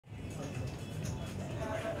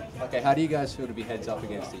Okay, how do you guys feel to be heads up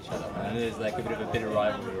against each other? And there's like a bit of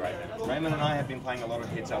rivalry right now. Raymond and I have been playing a lot of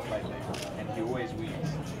heads up lately, and he always wins.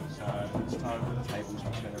 So it's time for the tables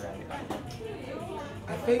to turn around again.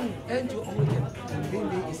 I think Andrew only can win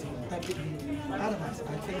me is that big him. Otherwise,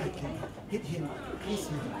 I think I can hit him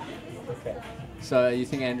easily. Okay. So you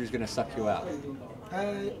think Andrew's going to suck you out?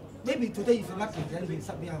 Maybe today if you're lucky, then he'll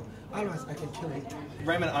suck me out. Otherwise, I can kill him.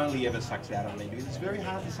 Raymond only ever sucks out on me because it's very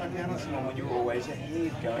hard to suck out on someone when you're always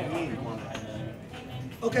ahead going in.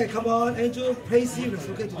 Okay, come on, Andrew, play serious,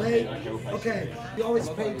 okay, today? Okay, we always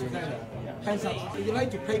play together. Hands up. If you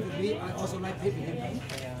like to play with me, I also like to play with him.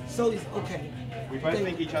 So it's okay. We both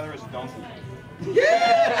think each other is a donkey.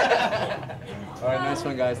 Yeah! All right, nice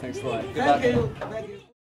one, guys. Thanks a lot. Good Thank luck. you. Thank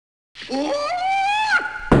you.